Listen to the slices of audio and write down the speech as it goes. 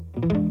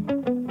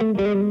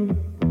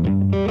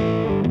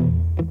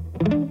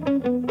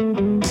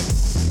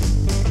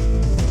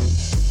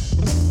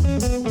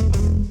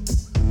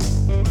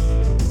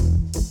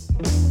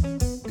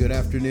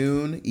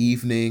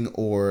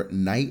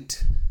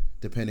night,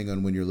 depending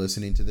on when you're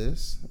listening to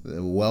this.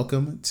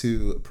 Welcome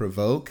to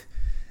Provoke,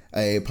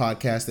 a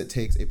podcast that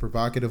takes a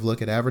provocative look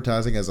at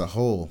advertising as a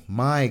whole.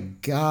 My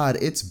God,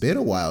 it's been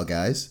a while,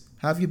 guys.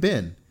 How have you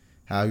been?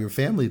 How have your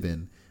family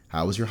been?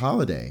 How was your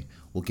holiday?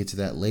 We'll get to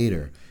that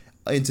later.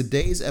 In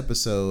today's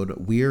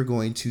episode, we are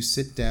going to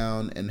sit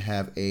down and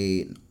have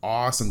an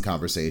awesome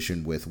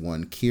conversation with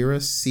one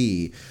Kira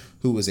C.,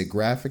 who is a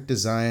graphic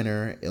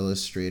designer,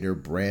 illustrator,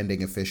 branding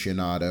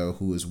aficionado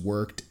who has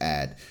worked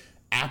at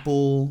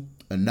Apple,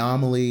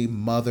 Anomaly,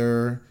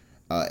 Mother,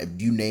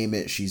 you name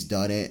it, she's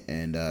done it.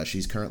 And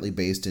she's currently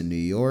based in New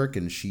York,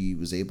 and she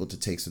was able to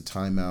take some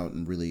time out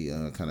and really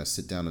kind of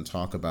sit down and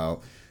talk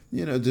about,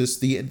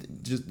 just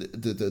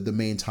the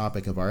main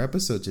topic of our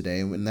episode today,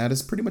 and that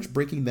is pretty much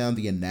breaking down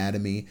the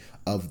anatomy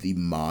of the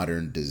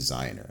modern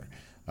designer.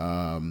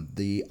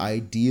 The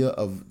idea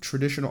of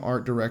traditional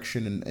art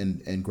direction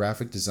and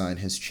graphic design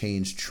has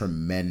changed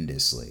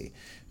tremendously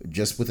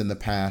just within the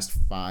past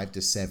 5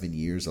 to 7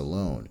 years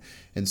alone.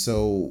 And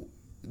so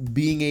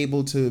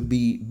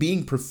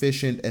being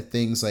proficient at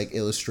things like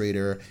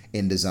Illustrator,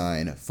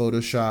 InDesign,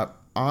 Photoshop,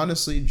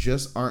 honestly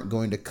just aren't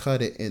going to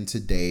cut it in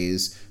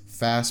today's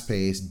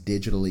fast-paced,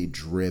 digitally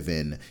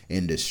driven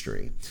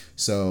industry.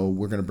 So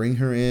we're gonna bring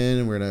her in,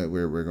 and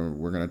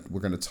we're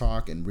gonna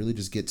talk and really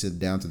just get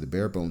down to the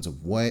bare bones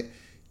of what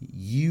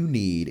you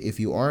need if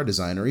you are a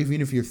designer, or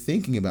even if you're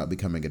thinking about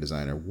becoming a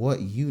designer, what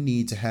you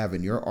need to have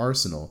in your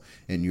arsenal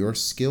and your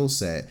skill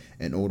set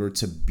in order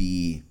to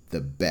be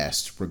the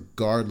best,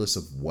 regardless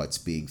of what's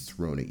being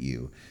thrown at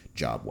you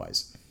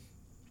job-wise.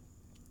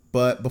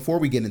 But before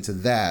we get into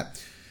that,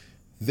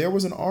 there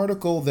was an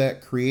article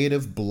that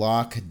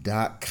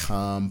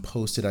creativeblock.com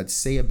posted, I'd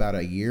say about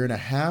a year and a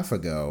half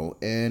ago,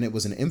 and it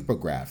was an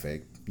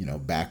infographic,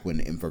 back when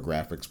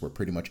infographics were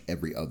pretty much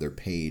every other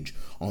page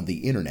on the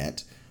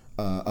internet,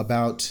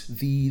 about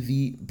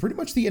the pretty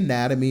much the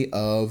anatomy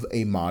of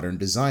a modern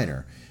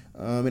designer.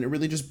 And it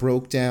really just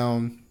broke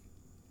down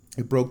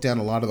a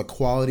lot of the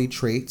quality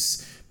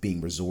traits: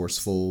 being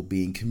resourceful,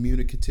 being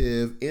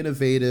communicative,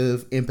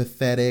 innovative,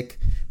 empathetic,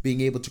 being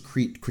able to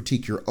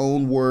critique your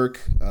own work,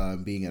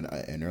 being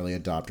an early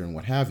adopter, and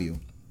what have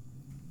you.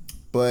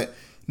 But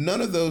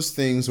none of those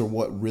things are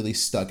what really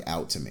stuck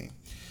out to me.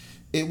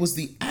 It was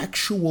the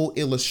actual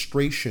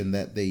illustration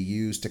that they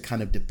used to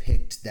kind of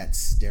depict that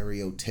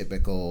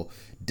stereotypical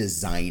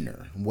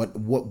designer, what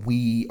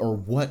the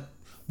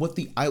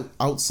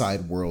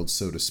outside world,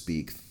 so to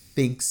speak,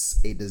 thinks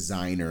a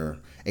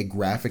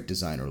graphic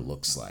designer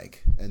looks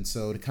like. And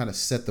so to kind of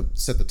set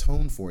the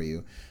tone for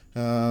you,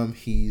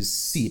 he's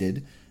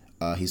seated.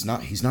 He's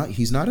not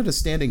at a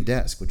standing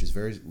desk, which is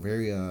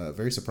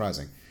very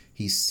surprising.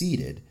 He's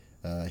seated.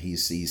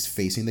 He's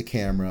facing the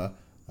camera.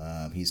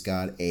 He's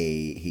got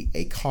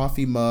a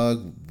coffee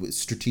mug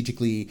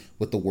strategically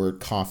with the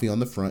word coffee on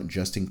the front,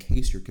 just in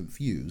case you're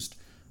confused.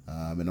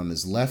 And on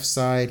his left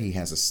side, he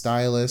has a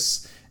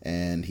stylus,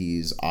 and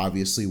he's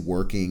obviously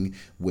working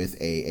with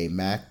a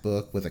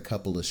MacBook with a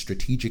couple of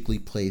strategically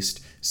placed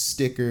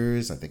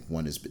stickers. I think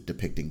one is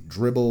depicting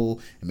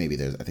Dribbble, and maybe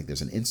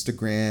there's an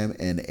Instagram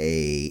and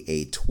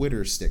a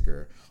Twitter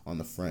sticker on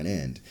the front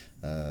end.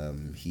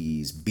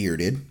 He's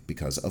bearded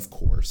because, of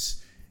course.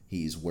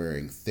 He's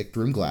wearing thick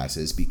rimmed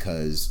glasses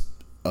because,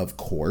 of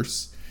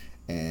course,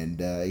 and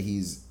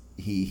he's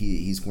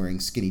wearing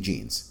skinny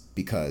jeans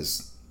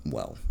because,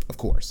 well, of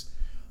course.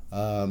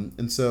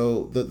 And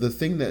so the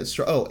thing that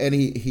and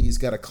he's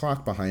got a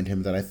clock behind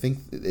him that I think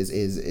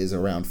is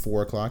around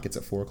 4:00. It's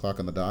at 4:00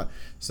 on the dot.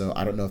 So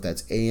I don't know if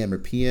that's AM or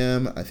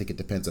PM. I think it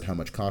depends on how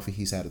much coffee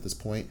he's had at this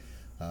point.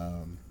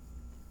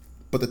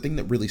 But the thing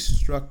that really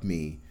struck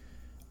me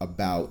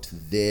about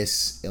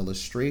this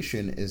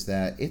illustration is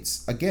that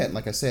it's, again,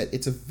 like I said,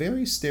 it's a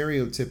very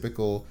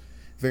stereotypical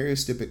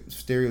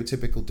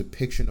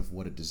depiction of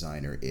what a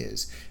designer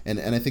is. And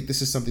I think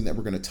this is something that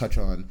we're going to touch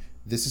on.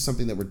 This is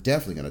something that we're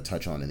definitely going to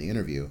touch on in the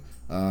interview.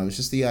 It's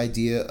just the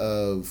idea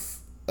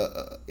of,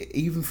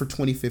 even for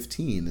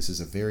 2015, this is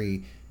a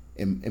very,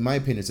 in my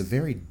opinion, it's a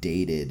very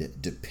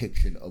dated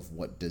depiction of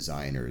what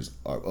designers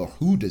are, or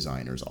who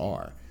designers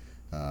are.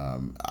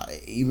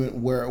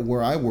 Even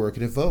where I work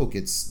at Evoke,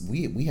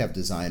 we have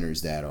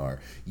designers that are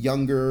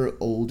younger,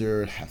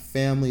 older, have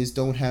families,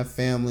 don't have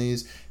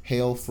families,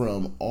 hail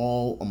from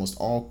almost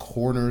all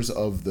corners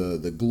of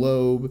the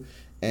globe,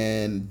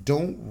 and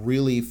don't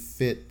really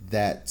fit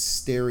that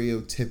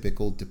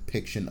stereotypical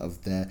depiction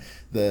of the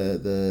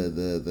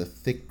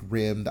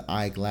thick-rimmed,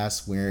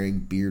 eyeglass wearing,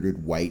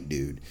 bearded white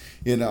dude.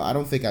 I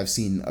don't think I've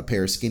seen a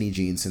pair of skinny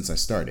jeans since I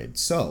started.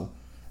 So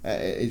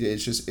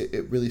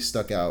it really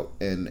stuck out,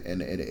 and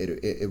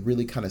it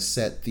really kind of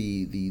set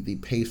the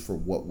pace for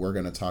what we're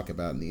going to talk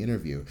about in the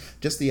interview.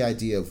 Just the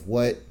idea of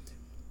what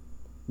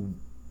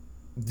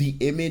the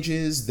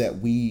images that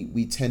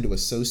we tend to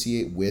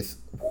associate with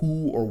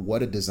who a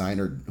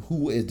designer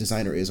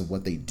is and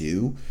what they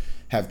do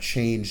have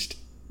changed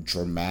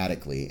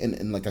dramatically.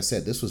 And like I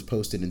said, this was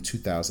posted in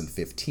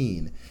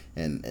 2015,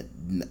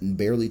 and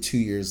barely 2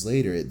 years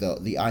later,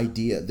 the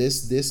idea,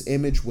 this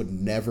image would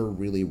never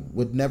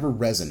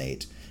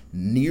resonate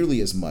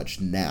nearly as much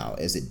now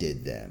as it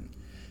did then.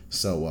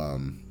 So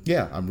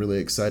yeah, I'm really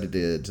excited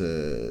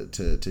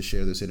to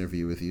share this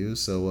interview with you.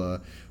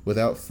 So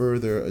without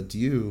further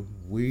ado,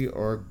 we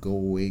are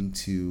going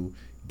to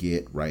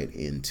get right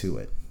into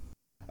it.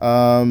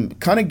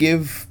 Kind of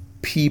give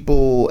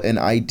people an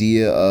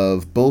idea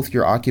of both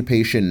your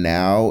occupation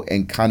now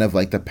and kind of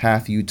like the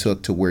path you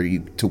took to where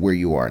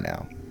you are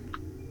now.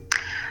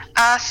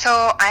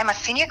 So I'm a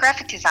senior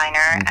graphic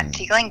designer at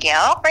Siegel &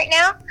 Gale right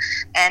now.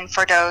 And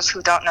for those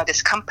who don't know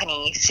this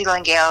company, Siegel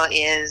 & Gale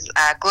is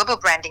a global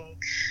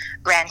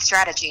brand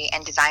strategy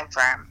and design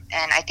firm.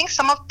 And I think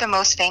some of the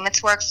most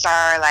famous works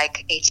are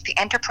like HP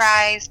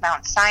Enterprise,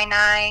 Mount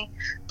Sinai,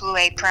 Blue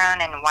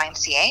Apron, and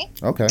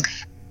YMCA. Okay.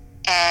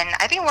 And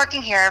I've been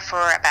working here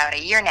for about a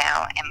year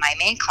now, and my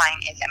main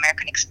client is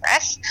American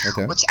Express,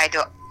 which I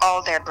do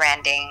all their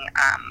branding,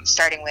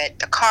 starting with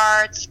the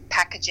cards,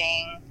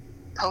 packaging,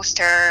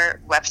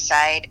 poster,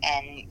 website,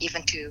 and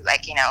even to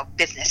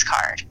business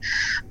card.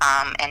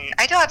 And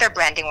I do other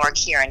branding work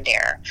here and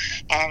there.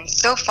 And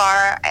so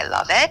far, I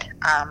love it.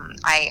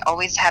 I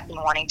always have been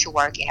wanting to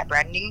work in a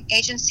branding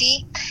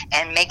agency,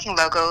 and making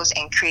logos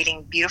and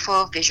creating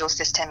beautiful visual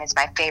system is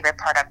my favorite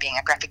part of being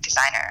a graphic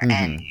designer.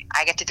 And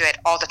I get to do it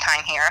all the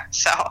time here.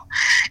 So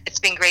it's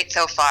been great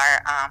so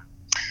far.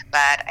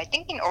 But I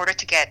think in order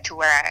to get to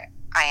where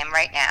I am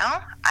right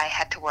now, I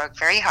had to work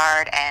very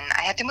hard, and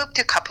I had to move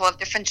to a couple of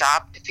different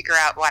jobs to figure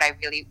out what I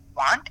really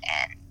want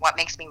and what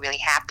makes me really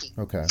happy.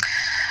 Okay.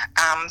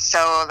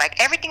 So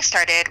everything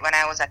started when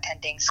I was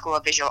attending School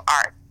of Visual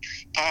Art,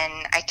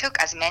 and I took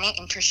as many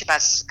internships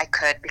as I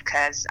could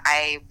because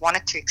I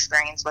wanted to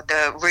experience what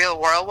the real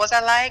world was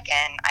like,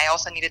 and I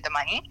also needed the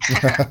money.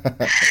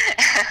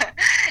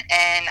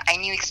 And I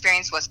knew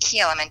experience was key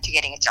element to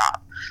getting a job.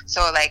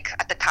 So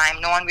at the time,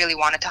 no one really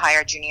wanted to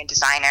hire a junior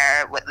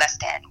designer with less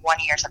than 1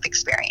 year of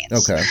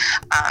experience. Okay.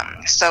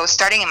 So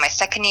starting in my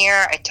second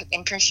year, I took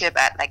internship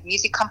at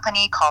music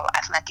company called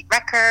Atlantic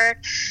Record,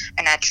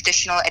 and a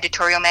traditional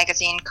editorial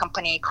magazine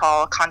company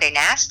called Condé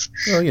Nast.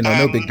 Oh,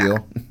 no big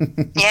deal.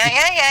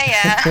 Yeah.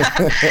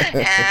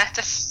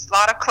 Just a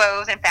lot of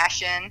clothes and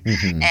fashion.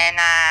 And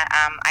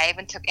I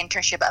even took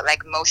internship at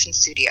Motion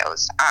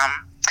Studios.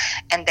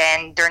 And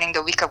then during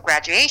the week of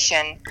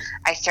graduation,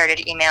 I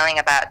started emailing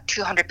about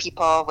 200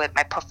 people with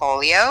my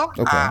portfolio.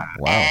 Okay. Wow.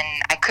 And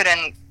I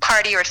couldn't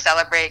party or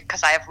celebrate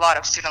because I have a lot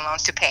of student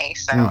loans to pay.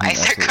 So I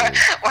started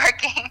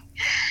working.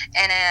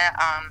 And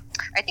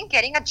I think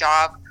getting a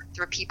job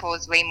through people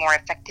is way more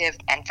effective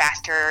and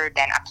faster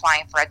than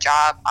applying for a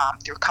job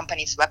through a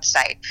company's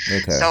website.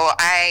 Okay. So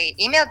I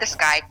emailed this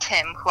guy,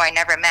 Tim, who I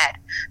never met,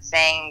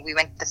 saying we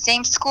went to the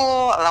same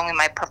school along with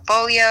my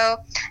portfolio.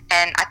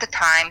 And at the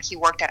time, he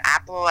worked at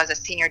Apple as a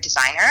senior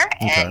designer,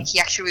 and he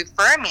actually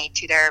referred me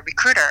to their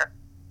recruiter,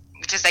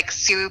 which is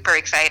super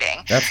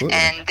exciting. Absolutely.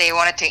 And they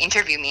wanted to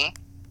interview me.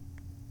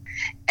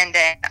 And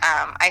then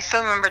I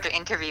still remember the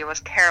interview was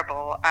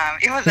terrible.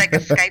 It was a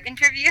Skype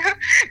interview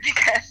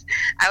because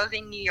I was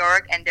in New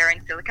York and they're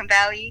in Silicon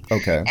Valley.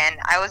 Okay. And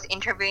I was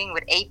interviewing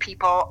with 8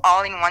 people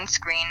all in one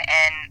screen,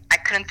 and I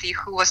couldn't see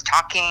who was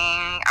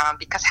talking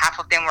because half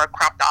of them were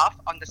cropped off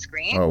on the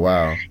screen. Oh,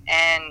 wow.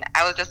 And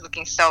I was just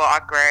looking so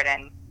awkward.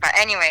 But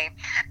anyway,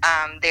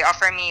 they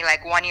offered me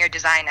 1 year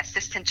design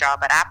assistant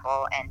job at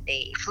Apple, and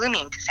they flew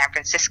me into San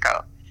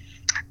Francisco.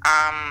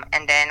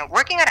 And then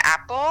working at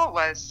Apple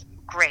was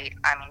great.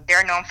 I mean,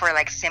 they're known for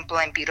simple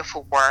and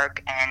beautiful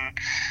work, and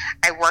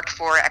I worked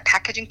for a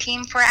packaging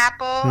team for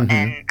Apple,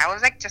 and I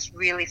was just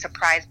really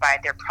surprised by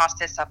their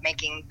process of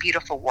making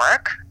beautiful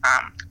work.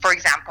 For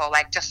example,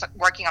 just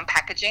working on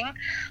packaging,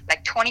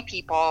 20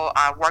 people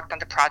worked on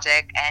the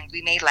project, and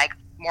we made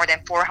more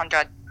than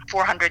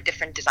 400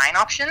 different design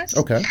options.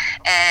 Okay.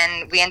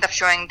 And we ended up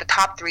showing the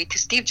top 3 to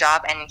Steve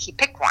Jobs, and he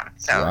picked one.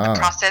 So the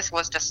process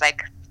was just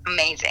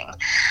amazing.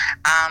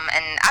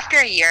 And after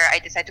a year, I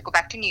decided to go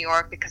back to New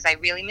York because I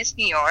really miss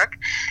New York.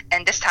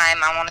 And this time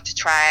I wanted to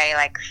try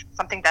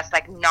something that's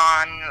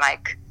non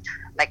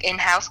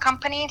in-house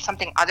company,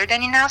 something other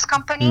than in-house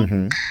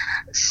company.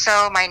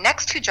 So my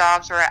next 2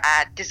 jobs were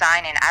at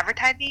design and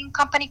advertising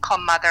company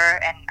called Mother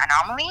and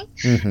Anomaly.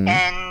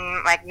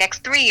 And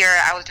next 3 years,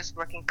 I was just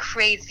working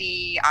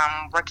crazy,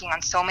 working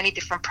on so many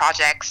different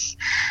projects,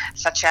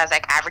 such as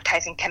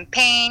advertising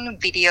campaign,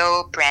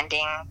 video,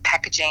 branding,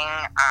 packaging,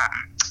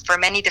 for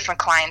many different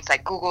clients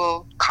like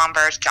Google,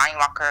 Converse, Johnny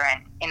Walker,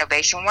 and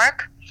innovation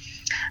work.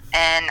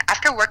 And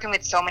after working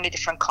with so many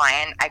different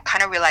clients, I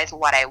kind of realized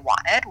what I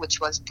wanted,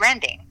 which was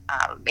branding,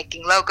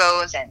 making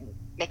logos and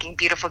making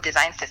beautiful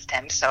design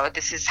systems. So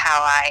this is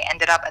how I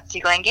ended up at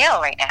Siegel & Gale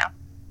right now.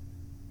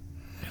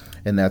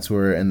 And that's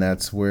where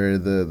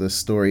the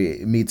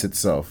story meets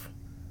itself.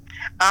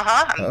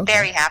 I'm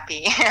very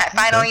happy. I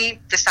finally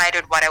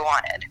decided what I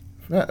wanted.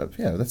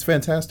 Yeah, that's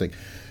fantastic.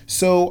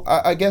 So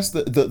I guess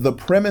the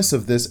premise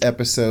of this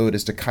episode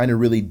is to kind of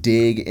really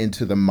dig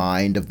into the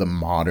mind of the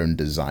modern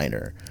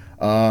designer.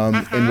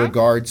 In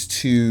regards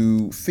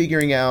to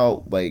figuring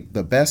out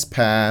the best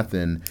path,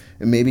 and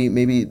maybe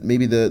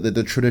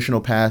the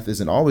traditional path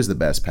isn't always the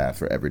best path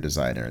for every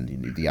designer,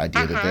 and the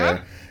idea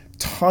that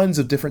tons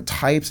of different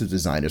types of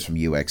designers, from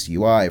UX,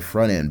 UI,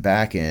 front end,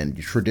 back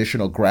end,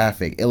 traditional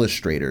graphic,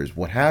 illustrators,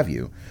 what have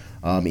you.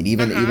 And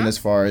even as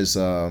far as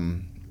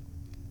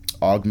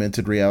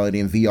augmented reality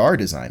and VR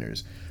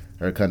designers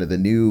are kind of the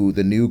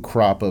new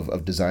crop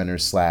of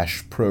designers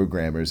slash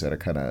programmers that are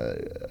kind of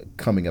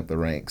coming up the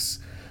ranks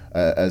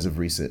as of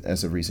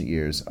recent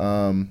years.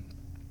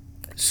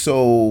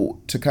 So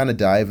to kind of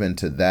dive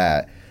into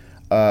that,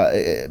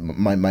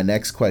 my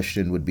next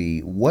question would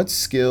be, what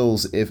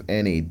skills, if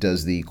any,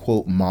 does the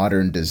quote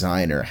modern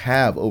designer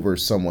have over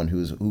someone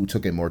who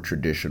took a more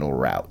traditional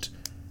route?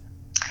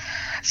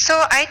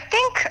 So I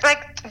think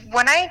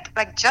when I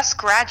just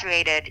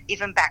graduated,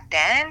 even back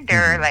then,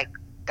 there are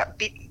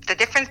the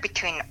difference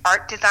between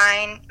art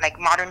design, like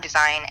modern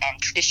design,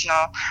 and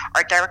traditional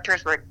art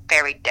directors were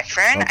very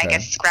different. Okay. I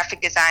guess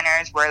graphic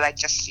designers were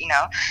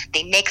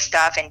they make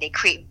stuff and they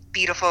create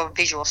beautiful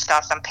visual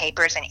stuff on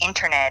papers and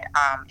internet,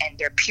 and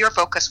their pure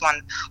focus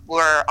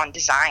were on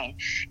design.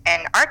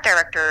 And art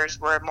directors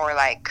were more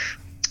like,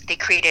 they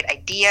created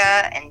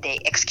idea and they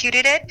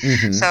executed it.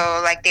 Mm-hmm.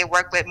 So they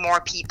work with more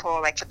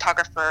people, like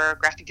photographer,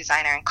 graphic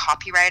designer, and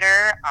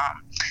copywriter.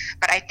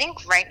 But I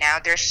think right now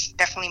there's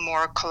definitely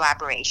more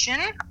collaboration.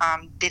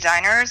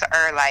 Designers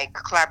are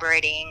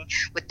collaborating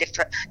with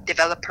different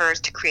developers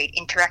to create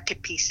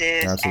interactive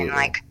pieces.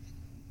 Absolutely.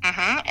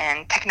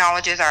 And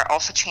technologies are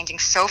also changing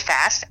so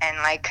fast, and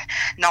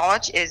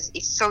knowledge is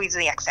so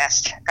easily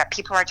accessed that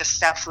people are just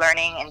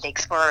self-learning and they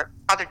explore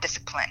other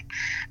discipline,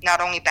 not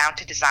only bound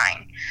to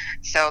design.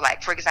 So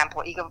for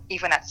example,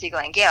 even at Siegel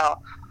and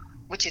Gale,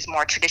 which is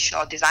more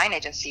traditional design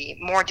agency,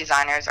 more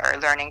designers are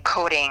learning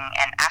coding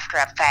and After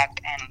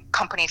Effects, and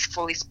companies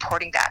fully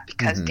supporting that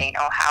because they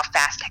know how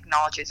fast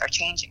technologies are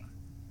changing.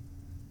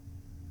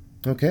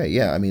 Okay,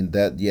 yeah, I mean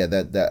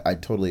that I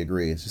totally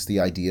agree. It's just the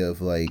idea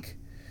of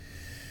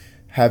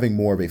having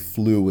more of a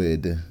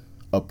fluid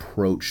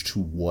approach to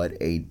what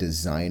a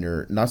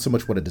designer, not so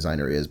much what a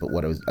designer is, but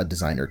what a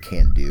designer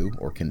can do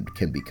or can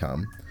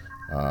become.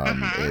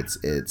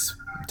 It's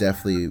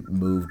definitely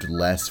moved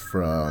less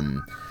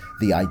from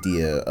the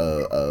idea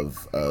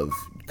of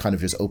kind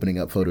of just opening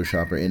up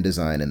Photoshop or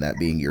InDesign and that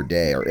being your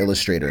day, or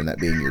Illustrator and that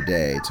being your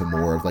day, to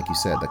more of, like you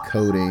said, the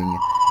coding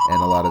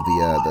and a lot of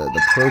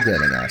the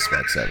programming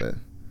aspects of it.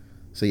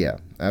 So yeah,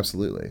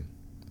 absolutely.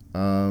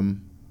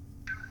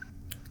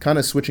 Kind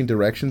of switching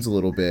directions a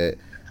little bit,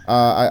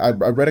 I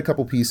read a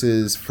couple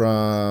pieces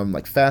from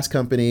Fast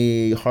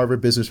Company,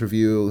 Harvard Business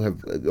Review,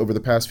 have over the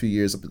past few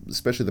years,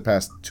 especially the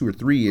past 2 or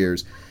 3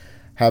 years,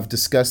 have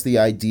discussed the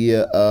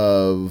idea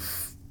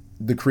of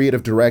the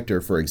creative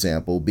director, for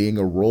example, being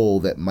a role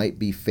that might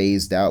be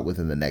phased out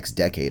within the next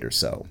decade or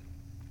so.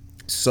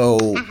 So,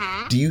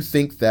 do you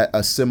think that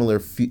a similar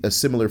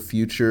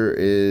future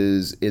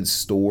is in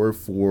store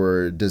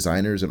for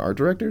designers and art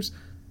directors?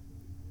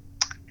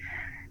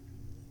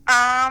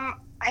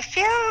 I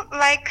feel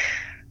like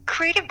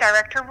creative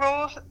director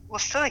roles will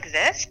still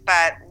exist,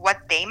 but what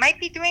they might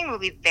be doing will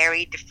be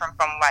very different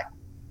from what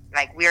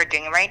we are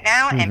doing right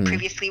now. And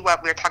previously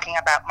what we were talking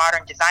about,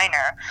 modern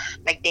designer,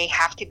 they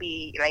have to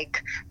be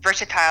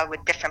versatile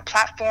with different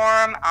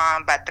platform,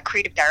 but the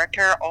creative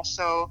director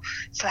also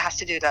still has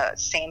to do the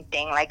same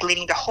thing,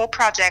 leading the whole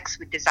projects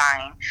with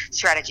design,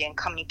 strategy, and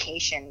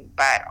communication,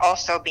 but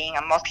also being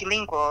a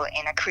multilingual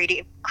in a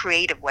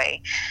creative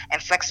way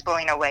and flexible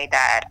in a way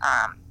that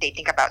they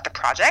think about the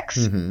projects.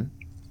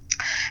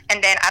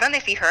 And then I don't know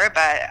if you heard,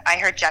 but I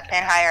heard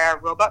Japan hire a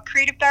robot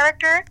creative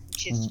director,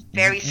 which is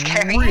very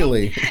scary.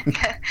 Really?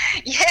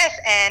 Yes,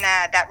 and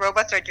that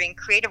robots are doing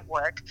creative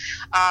work,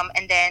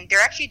 and then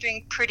they're actually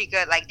doing pretty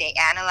good. They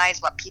analyze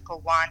what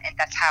people want, and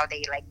that's how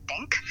they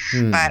think.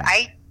 But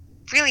I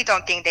really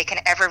don't think they can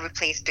ever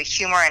replace the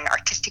humor and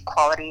artistic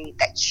quality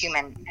that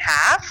humans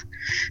have.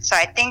 So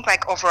I think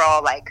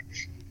overall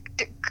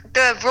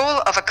the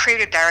role of a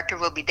creative director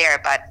will be there,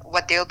 but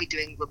what they'll be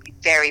doing will be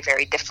very,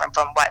 very different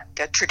from what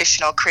the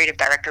traditional creative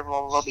director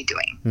role will be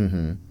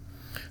doing.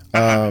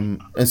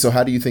 And so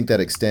how do you think that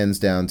extends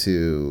down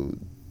to,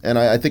 and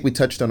I think we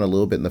touched on it a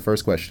little bit in the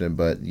first question,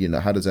 but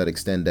how does that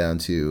extend down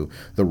to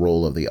the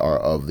role of the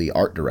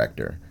art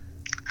director?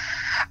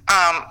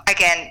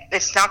 Again,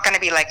 it's not going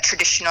to be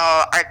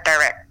traditional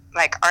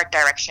art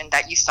direction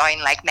that you saw in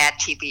Mad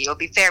TV. It'll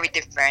be very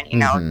different.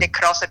 They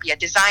could also be a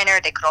designer,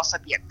 they could also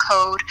be a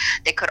code,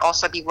 they could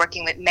also be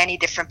working with many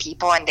different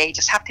people, and they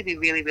just have to be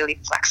really, really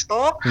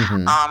flexible,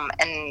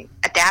 and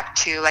adapt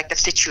to the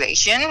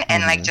situation,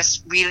 and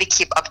just really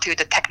keep up to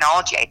the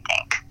technology, I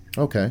think.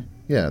 Okay.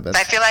 Yeah. That's...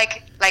 I feel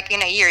like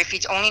in a year, if you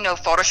only know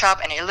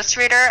Photoshop and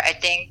Illustrator, I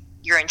think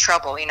you're in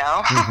trouble,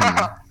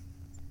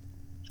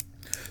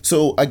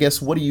 So I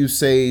guess, what do you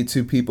say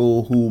to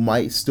people who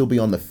might still be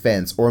on the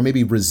fence or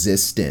maybe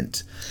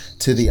resistant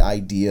to the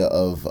idea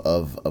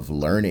of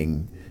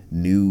learning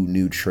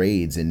new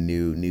trades and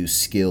new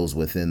skills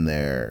within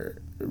their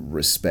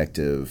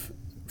respective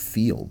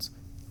fields?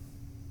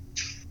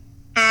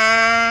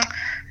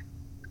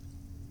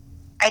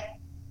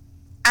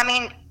 I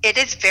mean, it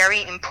is is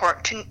very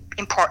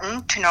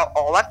important to know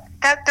all of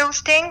those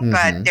things,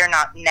 but they're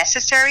not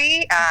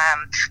necessary.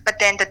 But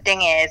then the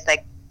thing is,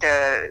 like,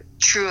 the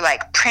true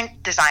like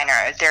print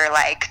designers, they're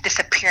like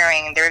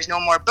disappearing. There's no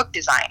more book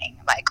designing.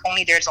 Like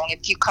there's only a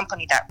few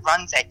company that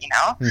runs it, you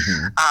know.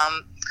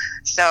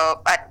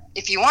 So, but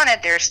if you want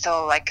it, there's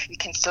still like you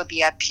can still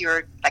be a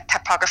pure like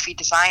typography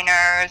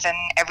designers and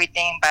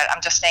everything. But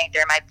I'm just saying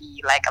there might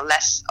be like a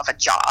less of a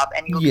job,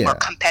 and you'll be more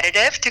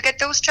competitive to get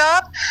those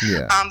jobs.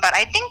 But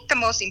I think the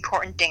most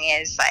important thing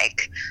is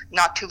like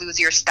not to lose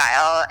your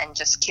style and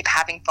just keep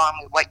having fun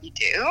with what you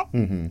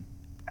do.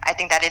 I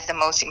think that is the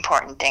most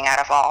important thing out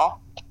of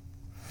all.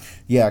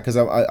 Yeah, because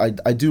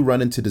I do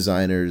run into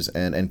designers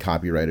and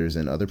copywriters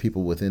and other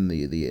people within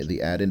the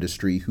ad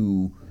industry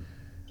who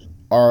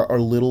are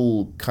a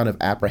little kind of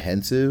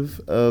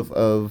apprehensive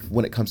of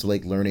when it comes to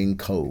like learning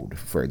code,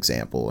 for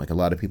example. Like a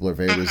lot of people are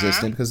very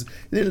resistant because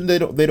they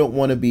don't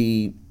want to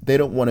be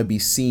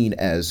seen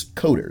as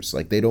coders.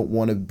 Like they don't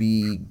want to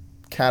be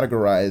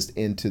categorized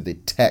into the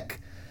tech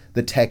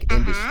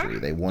industry.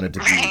 They want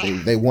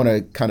they want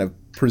to kind of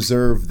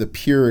preserve the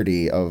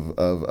purity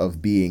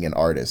of being an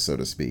artist, so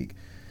to speak.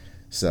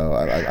 So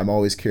I'm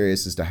always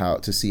curious as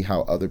to see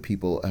how other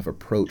people have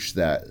approached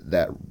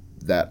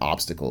that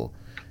obstacle.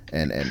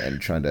 And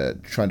trying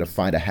to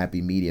find a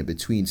happy medium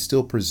between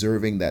still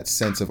preserving that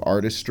sense of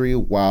artistry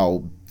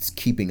while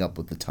keeping up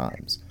with the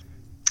times.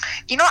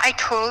 You know, I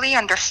totally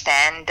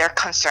understand their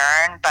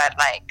concern, but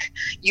like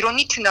you don't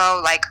need to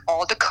know like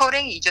all the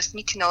coding. You just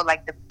need to know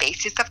like the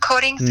basics of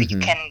coding, so you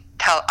can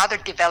tell other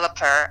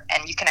developer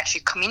and you can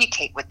actually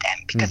communicate with them.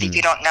 Because if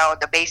you don't know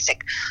the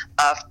basic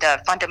of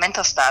the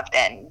fundamental stuff,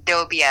 then there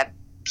will be a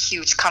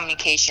huge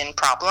communication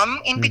problem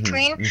in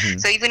between.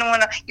 So even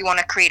when you want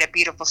to create a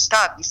beautiful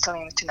stuff, you still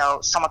need to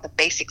know some of the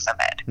basics of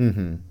it.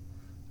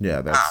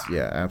 Yeah, that's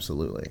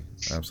absolutely.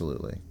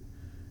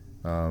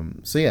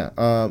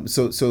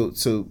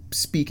 So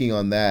speaking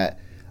on that,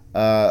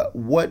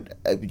 what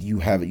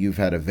you've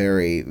had a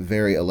very,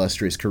 very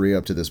illustrious career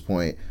up to this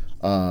point.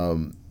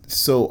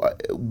 So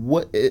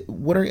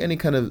what are any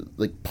kind of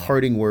like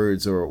parting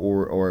words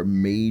or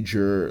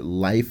major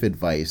life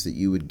advice that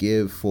you would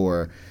give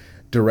for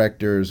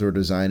directors or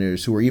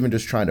designers who are even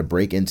just trying to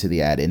break into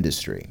the ad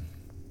industry?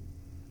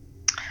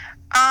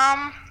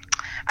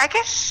 I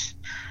guess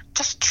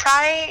just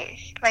try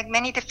like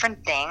many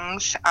different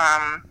things.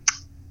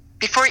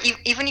 Before,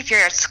 even if you're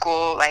at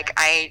school, like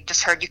I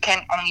just heard, you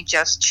can only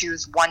just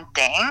choose one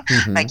thing.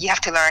 Like you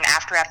have to learn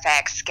After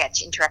Effects,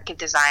 Sketch, interactive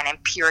design,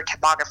 and pure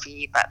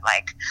typography. But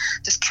like,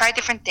 just try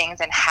different things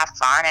and have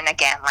fun. And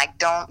again, like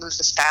don't lose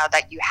the style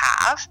that you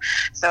have.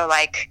 So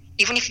like,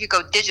 even if you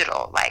go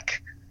digital,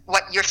 like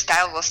what your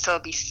style will still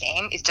be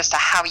same. It's just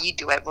how you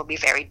do it will be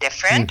very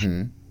different.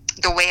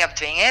 The way of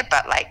doing it,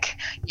 but like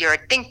your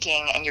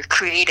thinking and your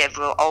creative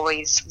will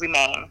always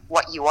remain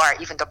what you are,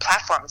 even though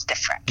platform is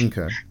different.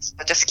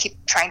 So just keep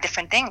trying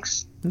different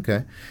things.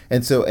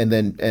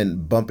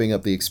 And bumping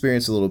up the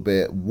experience a little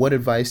bit, what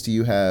advice do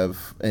you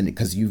have, and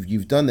because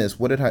you've done this,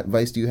 what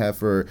advice do you have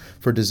for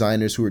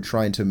designers who are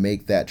trying to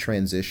make that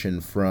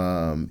transition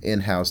from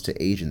in-house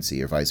to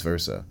agency or vice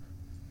versa?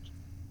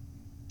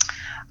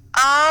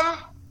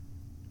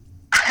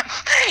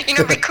 You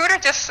know, recruiter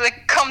just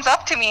like comes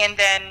up to me and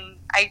then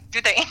I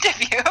do the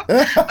interview.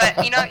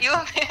 But you know,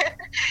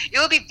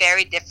 you'll be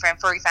very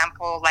different. For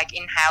example, like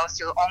in-house,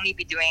 you'll only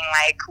be doing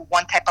like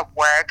one type of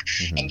work,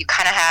 and you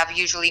kind of have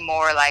usually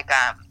more like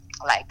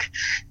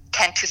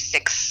 10 to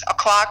 6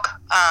 o'clock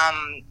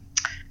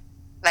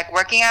like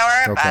working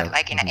hour. But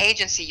like in an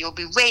agency, you'll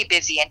be way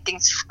busy and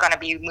things gonna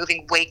be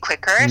moving way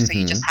quicker. So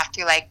you just have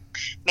to like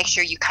make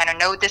sure you kind of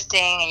know this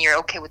thing and you're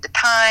okay with the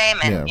time.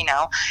 And you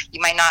know,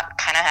 you might not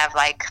kind of have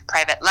like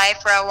private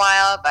life for a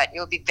while, but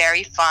it'll be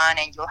very fun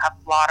and you'll have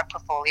a lot of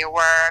portfolio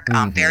work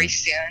very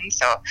soon.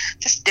 So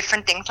just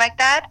different things like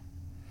that.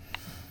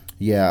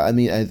 Yeah, I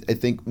mean, I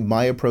think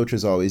my approach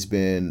has always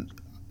been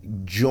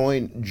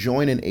join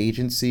an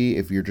agency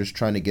if you're just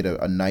trying to get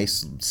a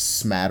nice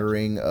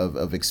smattering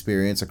of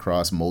experience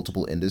across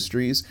multiple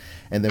industries,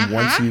 and then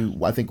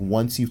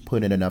once you've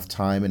put in enough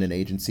time in an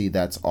agency,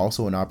 that's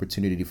also an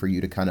opportunity for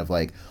you to kind of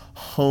like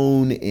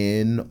hone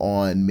in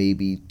on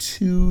maybe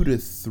 2 to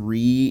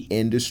 3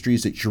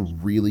 industries that you're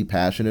really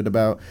passionate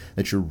about,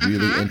 that you're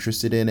really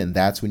interested in, and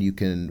that's when you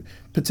can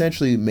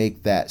potentially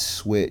make that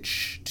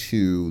switch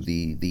to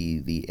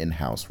the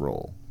in-house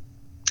role.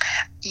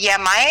 Yeah,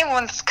 mine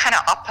was kind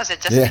of opposite,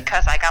 just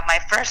because I got my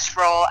first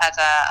role as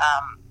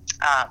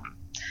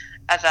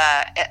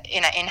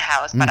in an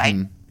in-house. But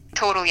I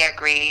totally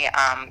agree.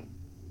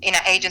 In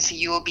an agency,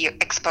 you will be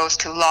exposed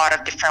to a lot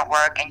of different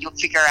work, and you'll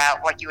figure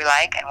out what you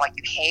like and what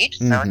you hate.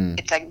 So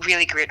it's a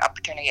really great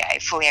opportunity. I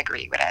fully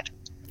agree with it.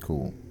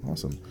 Cool,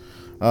 awesome.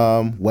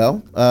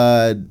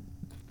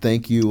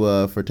 Thank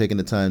you for taking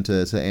the time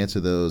to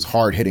answer those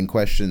hard-hitting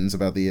questions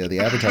about the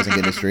advertising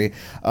industry.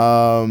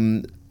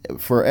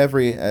 For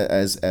every,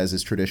 as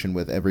is tradition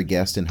with every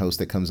guest and host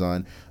that comes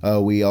on,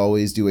 we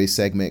always do a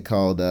segment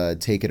called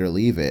Take It or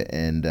Leave It.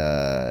 And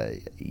are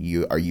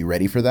you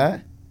ready for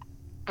that?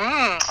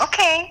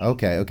 Okay.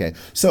 Okay.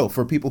 So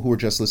for people who are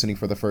just listening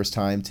for the first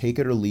time, Take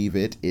It or Leave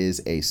It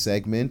is a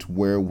segment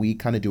where we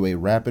kind of do a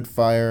rapid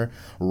fire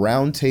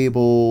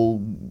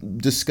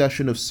roundtable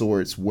discussion of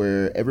sorts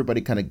where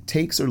everybody kind of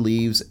takes or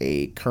leaves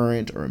a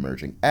current or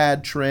emerging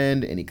ad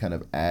trend, any kind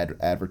of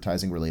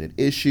advertising related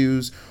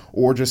issues,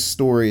 or just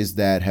stories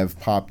that have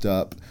popped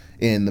up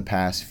in the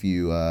past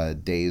few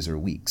days or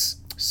weeks.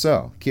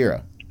 So,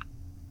 Kira,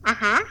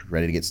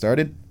 ready to get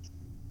started?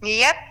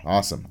 Yep.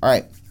 Awesome. All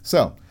right.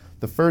 So,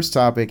 the first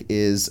topic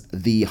is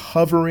the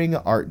hovering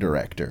art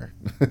director.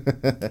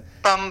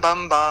 Bum,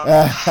 bum, bum.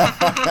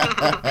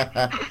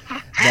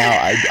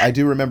 Now, I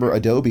do remember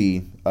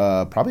Adobe,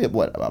 probably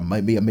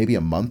maybe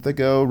a month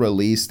ago,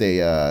 released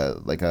a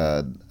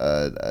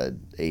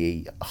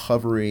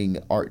hovering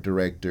art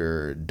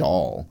director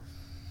doll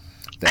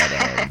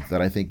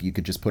that I think you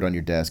could just put on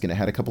your desk, and it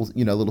had a couple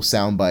little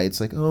sound bites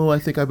like, oh, I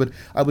think I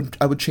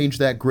would change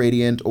that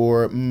gradient,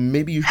 or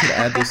maybe you could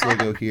add this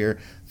logo here,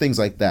 things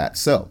like that.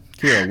 So,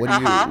 Kira,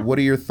 what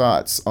are your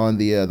thoughts on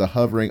the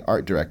hovering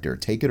art director?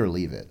 Take it or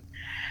leave it?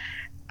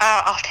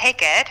 I'll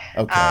take it.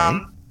 Okay.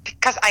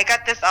 Because I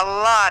got this a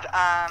lot,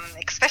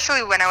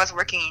 especially when I was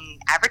working in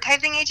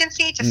advertising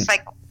agency, just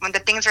like when the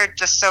things are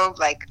just so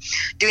like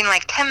doing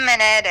like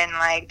 10-minute and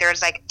like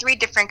there's like 3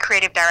 different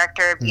creative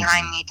director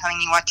behind me telling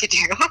me what to do,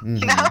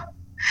 you know?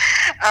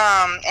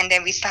 And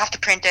then we still have to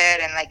print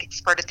it and like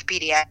export it to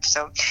PDF.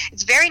 So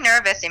it's very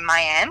nervous in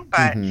my end.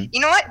 But you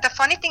know what? The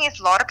funny thing is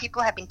a lot of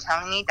people have been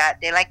telling me that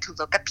they like to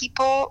look at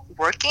people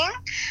working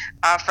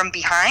from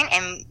behind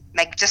and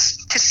like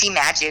just to see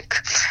magic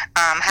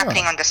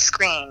happening on the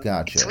screen.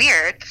 Gotcha. It's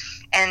weird.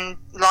 And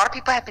a lot of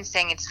people have been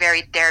saying it's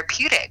very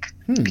therapeutic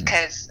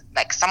because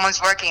like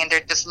someone's working and they're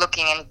just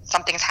looking and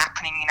something's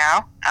happening, you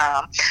know?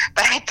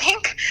 But I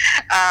think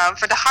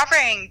for the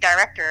hovering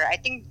director, I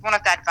think one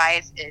of the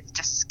advice is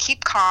just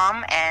keep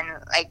calm and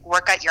like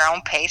work at your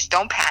own pace.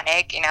 Don't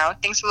panic, you know?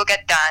 Things will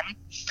get done.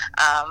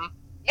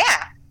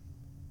 Yeah.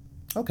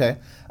 Okay.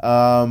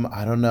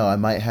 I don't know. I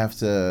might have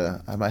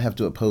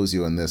to oppose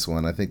you on this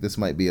one. I think this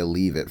might be a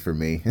leave it for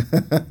me.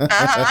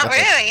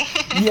 Really?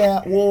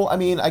 Yeah. Well, I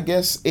mean, I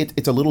guess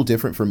it's a little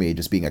different for me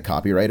just being a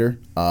copywriter.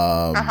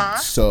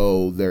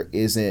 So there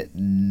isn't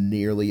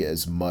nearly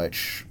as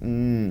much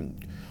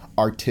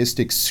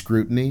artistic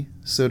scrutiny,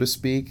 so to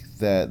speak,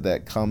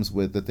 that comes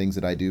with the things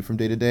that I do from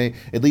day to day.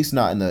 At least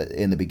not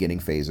in the beginning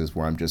phases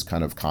where I'm just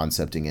kind of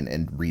concepting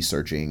and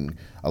researching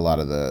a lot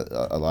of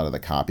the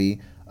copy.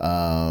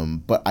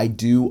 But I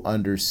do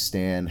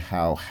understand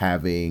how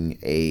having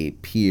a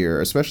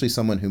peer, especially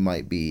someone who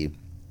might be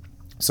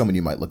someone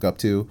you might look up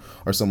to,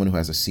 or someone who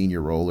has a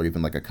senior role, or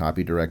even like a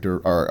copy director,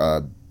 or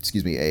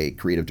a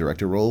creative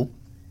director role,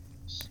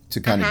 to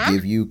kind of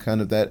give you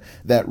kind of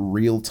that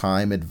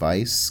real-time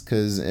advice.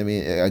 Because, I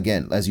mean,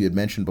 again, as you had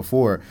mentioned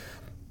before,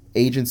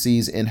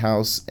 agencies,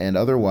 in-house and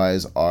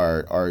otherwise,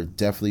 are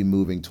definitely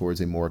moving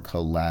towards a more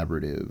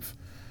collaborative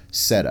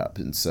setup,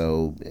 and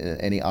so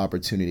any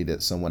opportunity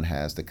that someone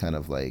has to kind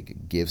of like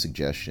give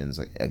suggestions,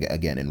 like,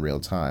 again, in real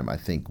time, I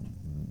think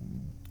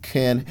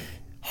can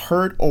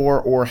hurt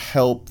or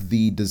help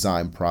the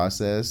design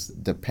process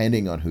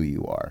depending on who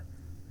you are,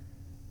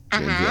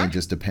 and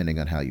just depending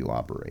on how you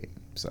operate.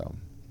 So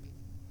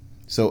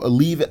a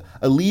leave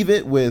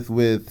it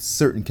with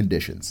certain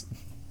conditions.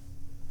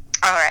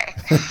 All right.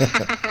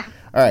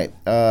 All right,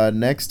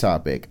 next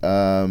topic.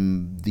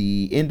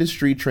 The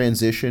industry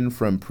transition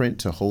from print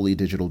to wholly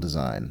digital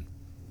design.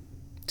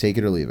 Take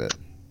it or leave it.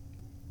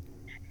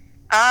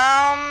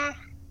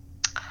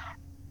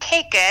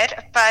 Take it,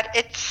 but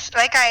it's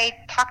like I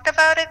talked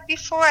about it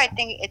before. I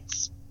think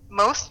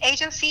most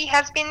agency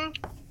has been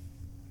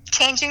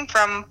changing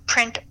from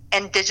print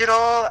and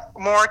digital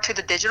more to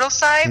the digital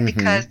side,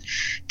 because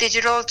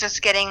digital is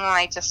just getting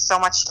like just so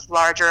much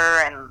larger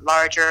and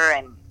larger,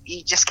 and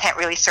you just can't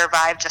really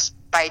survive just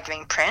by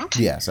doing print.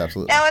 Yes,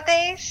 absolutely.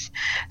 Nowadays.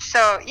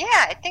 So, yeah,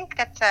 I think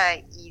that's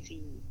a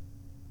easy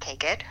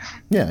take it.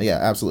 Yeah,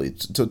 absolutely.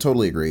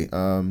 Totally agree.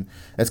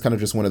 That's kind of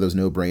just one of those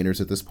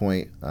no-brainers at this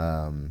point.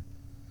 I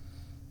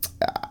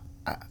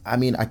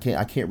mean, I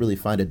can't really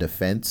find a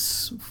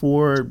defense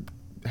for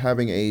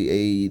having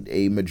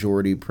a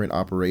majority print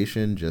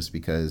operation, just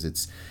because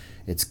it's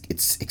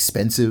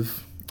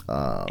expensive.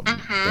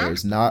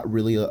 There's not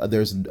really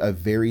there's a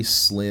very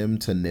slim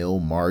to nil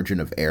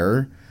margin of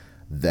error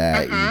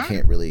that you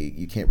can't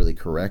really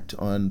correct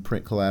on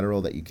print collateral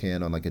that you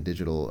can on like a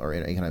digital or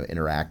any kind of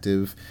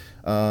interactive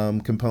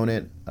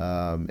component,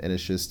 and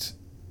it's just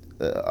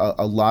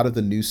a lot of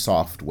the new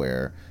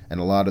software and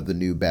a lot of the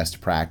new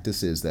best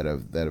practices that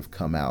have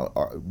come out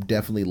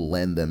definitely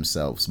lend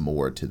themselves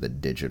more to the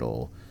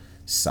digital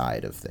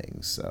side of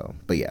things. So,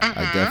 but yeah,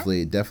 I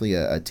definitely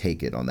a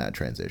take it on that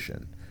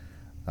transition.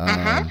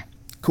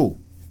 Cool.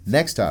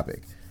 Next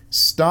topic: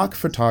 stock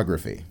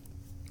photography.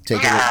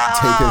 Take it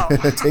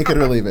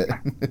or leave it.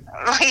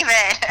 Leave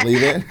it.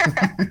 Leave it.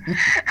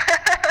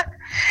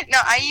 No,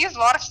 I use a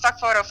lot of stock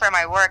photo for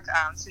my work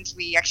since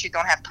we actually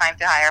don't have time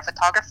to hire a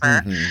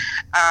photographer.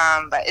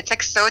 But it's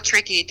like so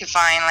tricky to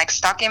find like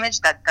stock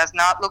image that does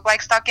not look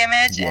like stock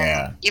image.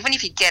 Yeah. And even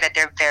if you get it,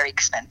 they're very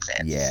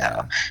expensive.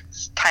 Yeah. So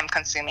it's time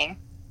consuming.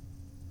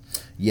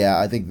 Yeah,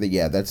 I think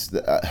that, that's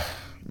the.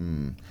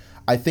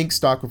 I think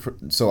stock.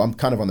 So I'm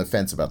kind of on the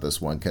fence about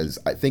this one because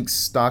I think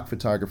stock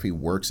photography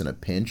works in a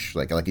pinch.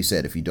 Like you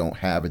said, if you don't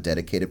have a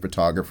dedicated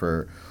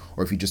photographer,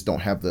 or if you just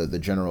don't have the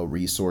general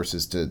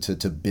resources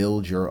to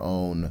build your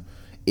own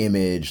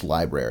image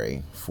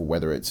library for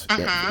whether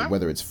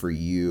it's for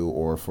you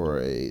or for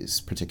a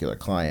particular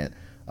client.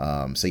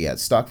 So yeah,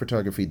 stock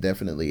photography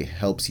definitely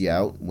helps you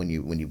out when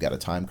you've got a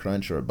time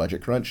crunch or a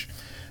budget crunch.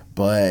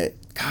 But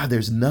God,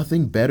 there's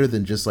nothing better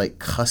than just like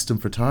custom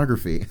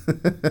photography.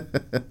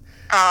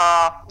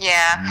 Oh,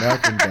 yeah.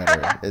 Nothing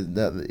better,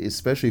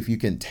 especially if you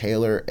can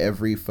tailor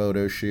every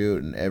photo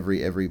shoot and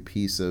every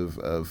piece of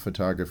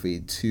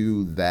photography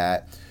to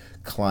that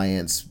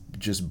client's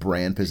just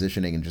brand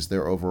positioning and just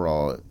their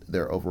overall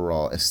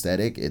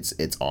aesthetic.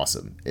 It's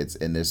awesome.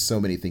 And there's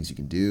so many things you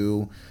can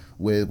do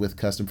with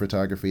custom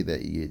photography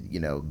that you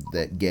know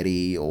that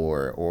Getty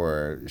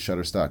or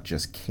Shutterstock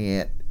just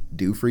can't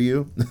do for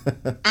you.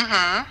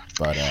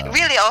 But it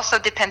really also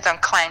depends on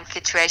client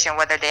situation,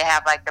 whether they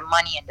have like the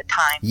money and the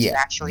time to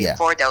actually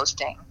afford those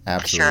things.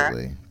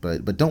 Absolutely. For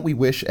sure. But don't we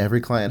wish every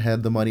client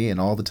had the money and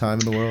all the time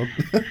in the world?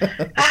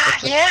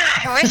 Yeah,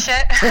 I wish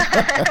it.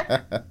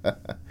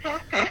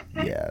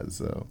 Yeah,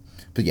 so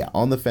but yeah,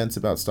 on the fence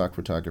about stock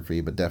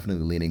photography, but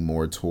definitely leaning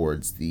more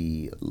towards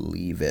the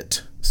leave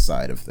it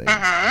side of things.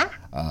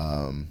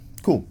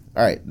 Cool.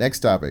 All right, next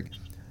topic.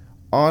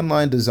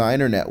 Online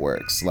designer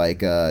networks like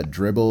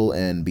Dribbble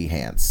and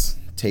Behance.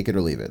 Take it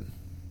or leave it.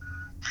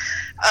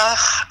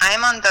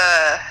 I'm on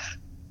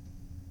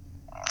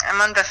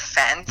the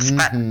fence,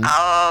 but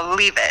I'll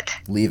leave it.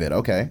 Leave it,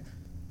 okay.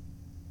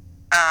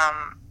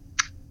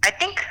 I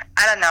think,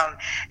 I don't know,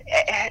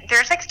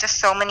 there's like just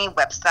so many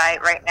websites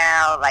right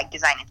now, like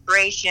Design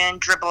Inspiration,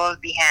 Dribbble,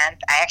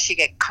 Behance. I actually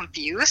get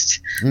confused,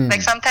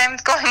 like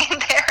sometimes going in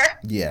there.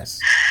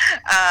 Yes.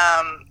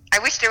 I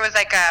wish there was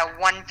like a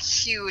one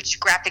huge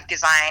graphic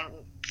design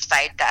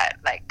site that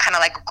like kind of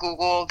like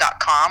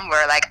google.com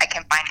where like I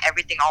can find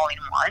everything all in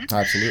one.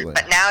 Absolutely.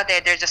 But now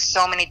there's just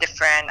so many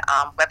different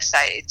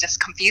websites. It just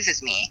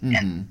confuses me.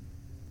 And,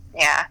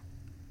 yeah.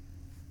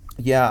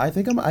 Yeah, I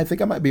think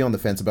I might be on the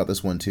fence about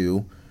this one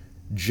too,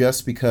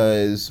 just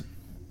because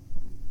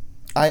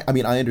I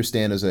mean I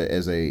understand as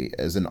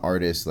an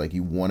artist, like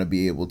you want to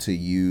be able to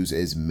use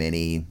as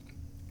many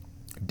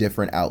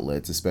different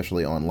outlets,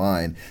 especially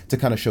online, to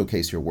kind of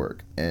showcase your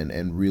work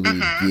and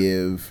really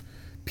give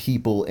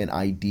people an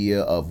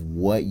idea of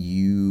what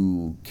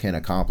you can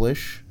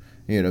accomplish,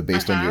 you know,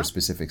 based on your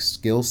specific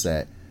skill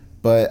set.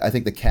 But I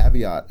think the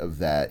caveat of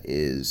that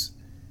is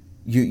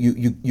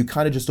you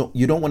kind of just don't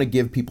want to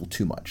give people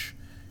too much,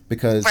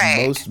 because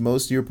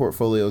most of your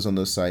portfolios on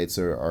those sites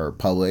are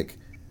public.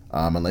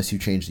 Unless you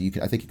change,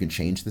 I think you can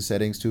change the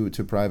settings to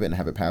private and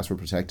have it password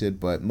protected.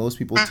 But most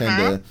people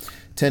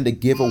tend to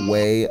give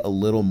away a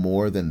little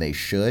more than they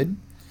should,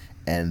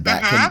 and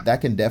that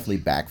can definitely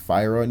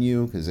backfire on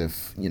you. Because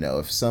if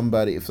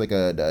like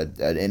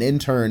an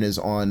intern is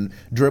on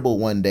Dribbble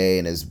one day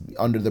and is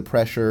under the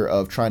pressure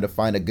of trying to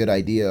find a good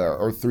idea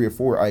or 3 or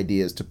 4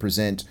 ideas to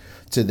present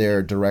to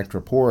their direct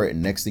report,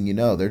 and next thing you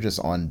know, they're just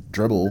on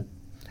Dribbble,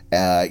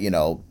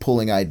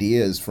 pulling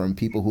ideas from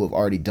people who have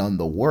already done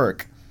the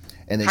work.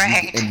 And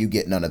then you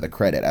get none of the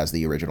credit as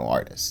the original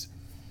artist.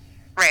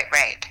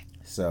 Right.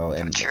 So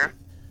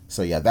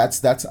yeah,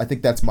 that's I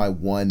think that's my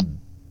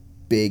one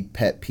big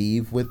pet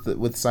peeve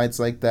with sites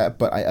like that.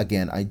 But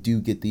I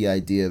do get the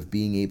idea of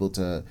being able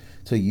to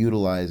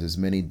utilize as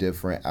many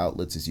different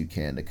outlets as you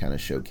can to kind of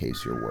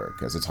showcase your work,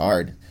 because it's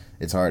hard.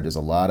 There's a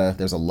lot of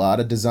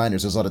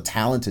designers. There's a lot of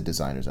talented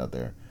designers out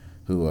there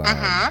who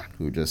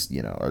just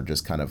are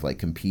just kind of like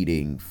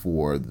competing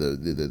for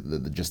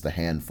the just the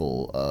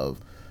handful of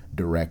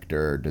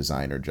director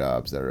designer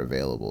jobs that are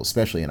available,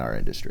 especially in our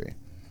industry.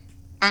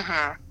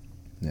 Yeah,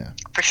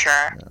 for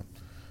sure. Yeah.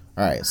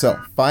 All right,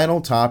 so final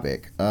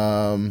topic,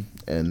 and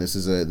this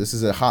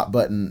is a hot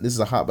button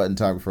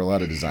topic for a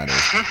lot of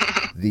designers.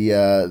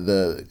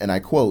 And I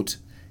quote,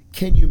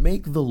 "Can you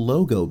make the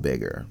logo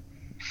bigger?"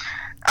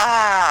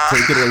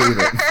 Take it or leave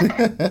it.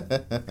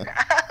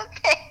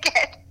 Take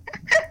it.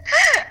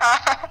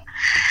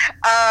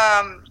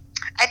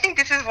 I think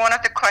this is one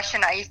of the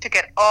questions I used to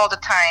get all the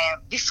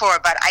time before,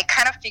 but I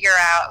kind of figure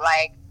out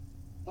like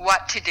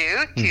what to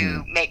do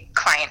to make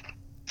client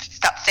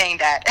stop saying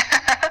that.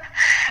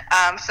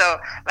 So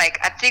like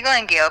at Siegel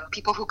and Gale,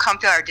 people who come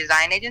to our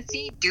design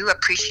agency do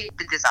appreciate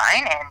the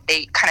design and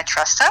they kind of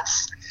trust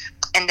us.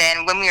 And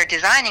then when we are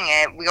designing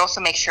it, we also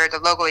make sure the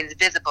logo is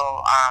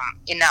visible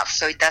enough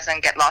so it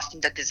doesn't get lost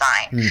in the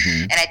design.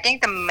 And I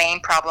think the main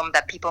problem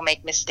that people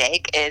make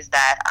mistake is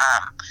that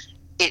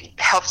it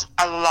helps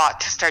a lot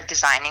to start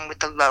designing with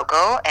the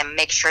logo and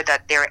make sure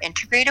that they're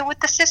integrated with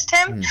the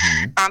system.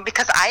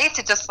 Because I used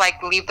to just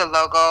like leave the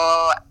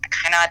logo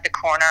kind of at the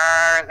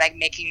corner, like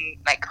making,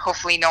 like,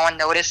 hopefully no one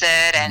notices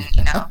it, and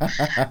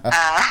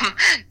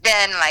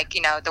then, like,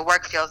 the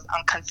work feels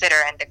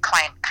unconsidered, and the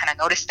client kind of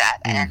noticed that,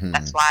 and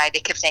that's why they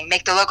kept saying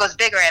make the logos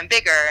bigger and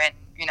bigger, and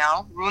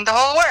ruin the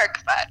whole work.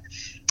 But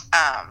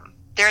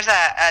there's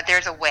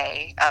a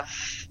way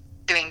of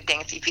doing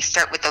things if you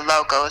start with the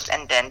logos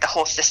and then the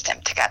whole system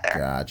together.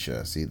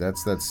 Gotcha. See,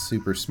 that's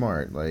super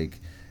smart. Like,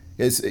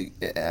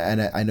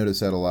 and I notice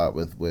that a lot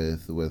with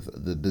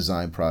the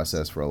design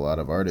process for a lot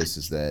of artists,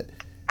 is that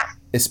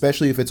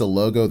especially if it's a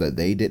logo that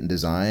they didn't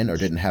design or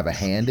didn't have a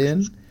hand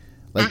in,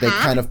 like they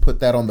kind of put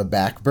that on the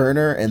back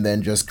burner and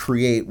then just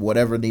create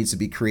whatever needs to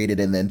be created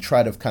and then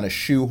try to kind of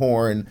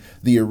shoehorn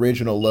the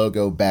original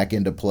logo back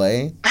into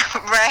play.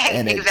 Right,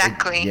 and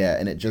exactly.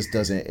 And it just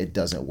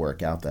doesn't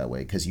work out that way,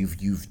 because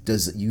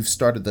you've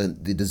started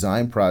the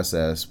design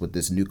process with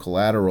this new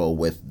collateral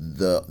with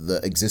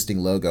the existing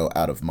logo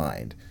out of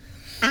mind.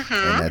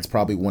 And that's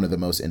probably one of the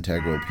most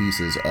integral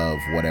pieces of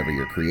whatever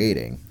you're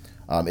creating,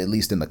 at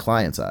least in the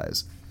client's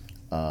eyes.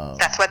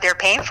 That's what they're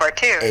paying for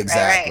too.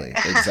 Exactly,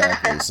 right?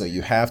 Exactly. So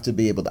you have to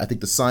be able to, I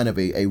think the sign of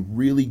a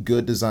really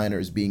good designer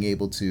is being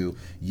able to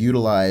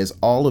utilize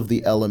all of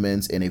the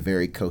elements in a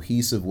very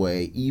cohesive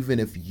way, even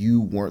if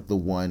you weren't the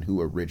one who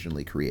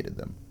originally created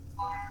them.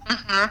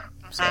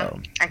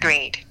 So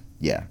agreed.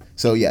 Yeah.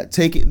 So yeah,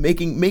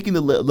 making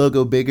the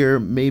logo bigger,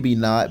 maybe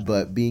not,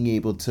 but being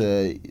able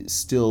to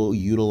still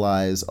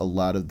utilize a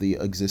lot of the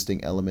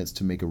existing elements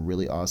to make a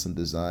really awesome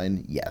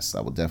design. Yes,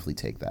 I will definitely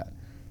take that.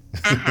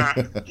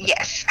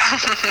 Yes.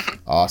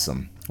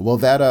 Awesome. Well,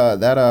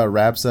 that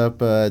wraps up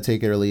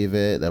Take It or Leave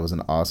It. That was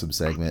an awesome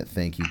segment.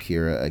 Thank you,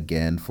 Kira,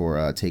 again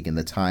for taking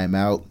the time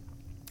out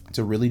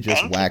to really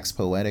just wax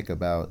poetic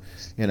about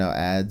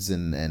ads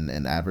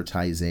and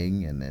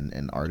advertising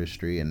and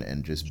artistry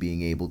and just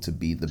being able to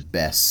be the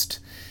best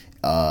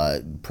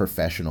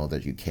professional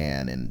that you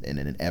can in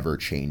an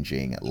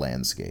ever-changing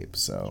landscape.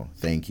 So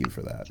thank you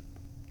for that.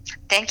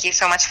 Thank you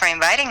so much for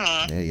inviting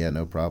me. Yeah,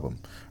 no problem.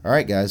 All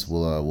right, guys,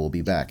 we'll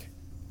be back.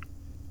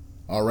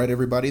 All right,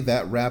 everybody,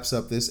 that wraps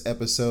up this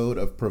episode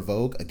of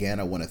Provoke. Again,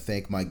 I want to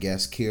thank my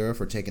guest, Kira,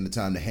 for taking the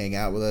time to hang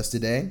out with us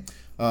today.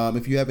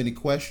 If you have any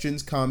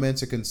questions,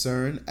 comments, or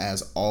concern,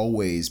 as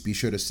always, be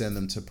sure to send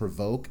them to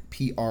Provoke,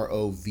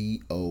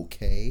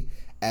 PROVOK,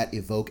 at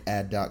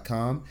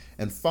evokead.com,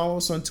 and follow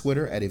us on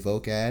Twitter at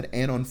evokead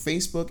and on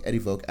Facebook at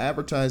Evoke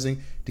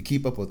Advertising to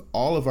keep up with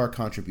all of our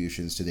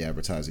contributions to the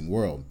advertising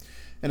world.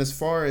 And as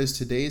far as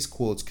today's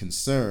quote's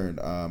concerned,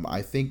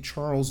 I think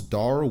Charles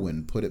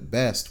Darwin put it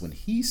best when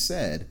he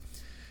said,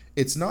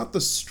 "It's not the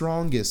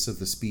strongest of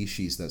the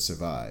species that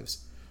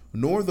survives,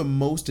 nor the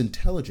most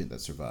intelligent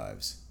that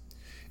survives.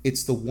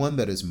 It's the one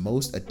that is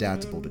most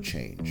adaptable to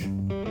change."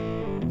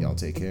 Y'all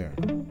take care.